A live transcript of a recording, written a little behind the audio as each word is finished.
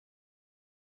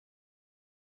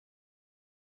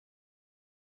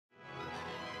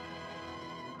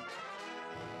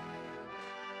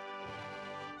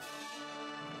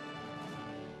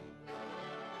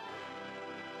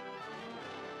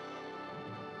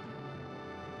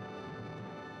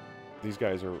These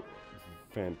guys are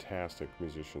fantastic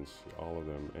musicians, all of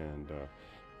them, and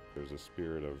there's a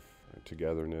spirit of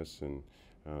togetherness and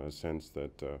a sense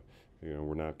that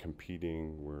we're not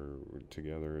competing, we're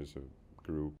together as a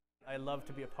group. I love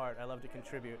to be a part, I love to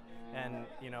contribute, and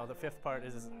the fifth part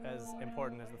is as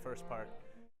important as the first part.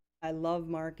 I love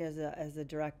Mark as a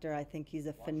director. I think he's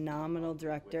a phenomenal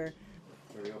director.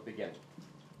 Here we go, begin.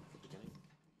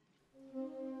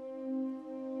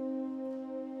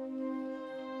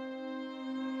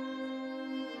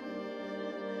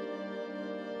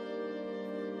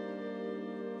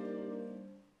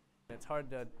 It's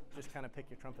hard to just kind of pick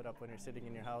your trumpet up when you're sitting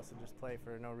in your house and just play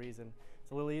for no reason.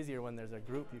 It's a little easier when there's a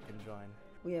group you can join.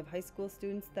 We have high school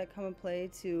students that come and play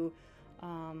to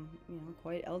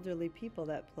quite elderly people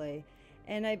that play.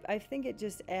 And I think it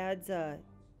just adds a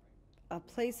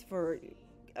place for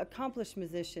accomplished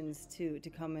musicians to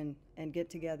come in and get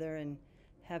together and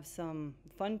have some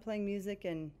fun playing music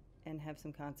and have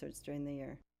some concerts during the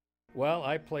year. Well,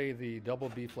 I play the double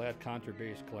B-flat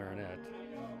contrabass clarinet,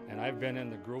 and I've been in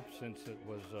the group since it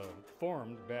was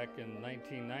formed back in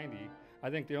 1990. I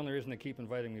think the only reason they keep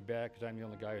inviting me back is I'm the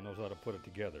only guy who knows how to put it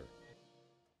together.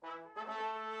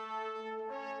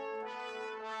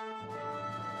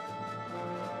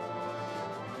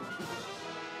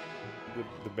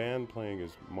 The band playing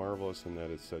is marvelous in that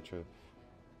it's such a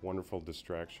wonderful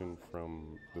distraction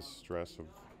from the stress of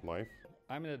life.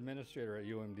 I'm an administrator at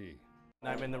UMD.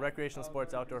 I'm in the recreational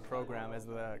sports outdoor program as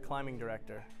the climbing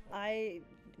director. I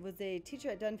was a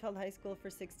teacher at Dunfeld High School for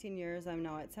 16 years. I'm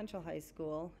now at Central High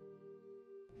School.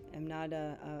 I'm not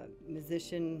a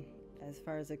musician as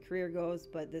far as a career goes,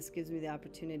 but this gives me the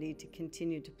opportunity to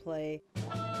continue to play.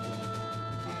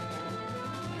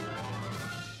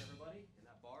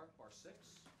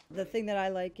 The thing that I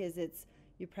like is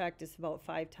you practice about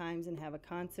 5 times and have a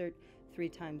concert 3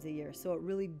 times a year. So it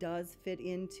really does fit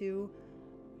into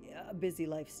a busy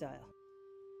lifestyle.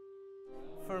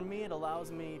 For me, it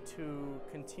allows me to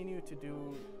continue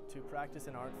to practice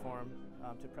an art form,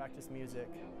 to practice music,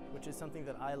 which is something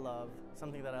that I love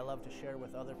to share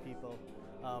with other people.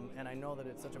 And I know that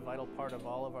it's such a vital part of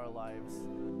all of our lives.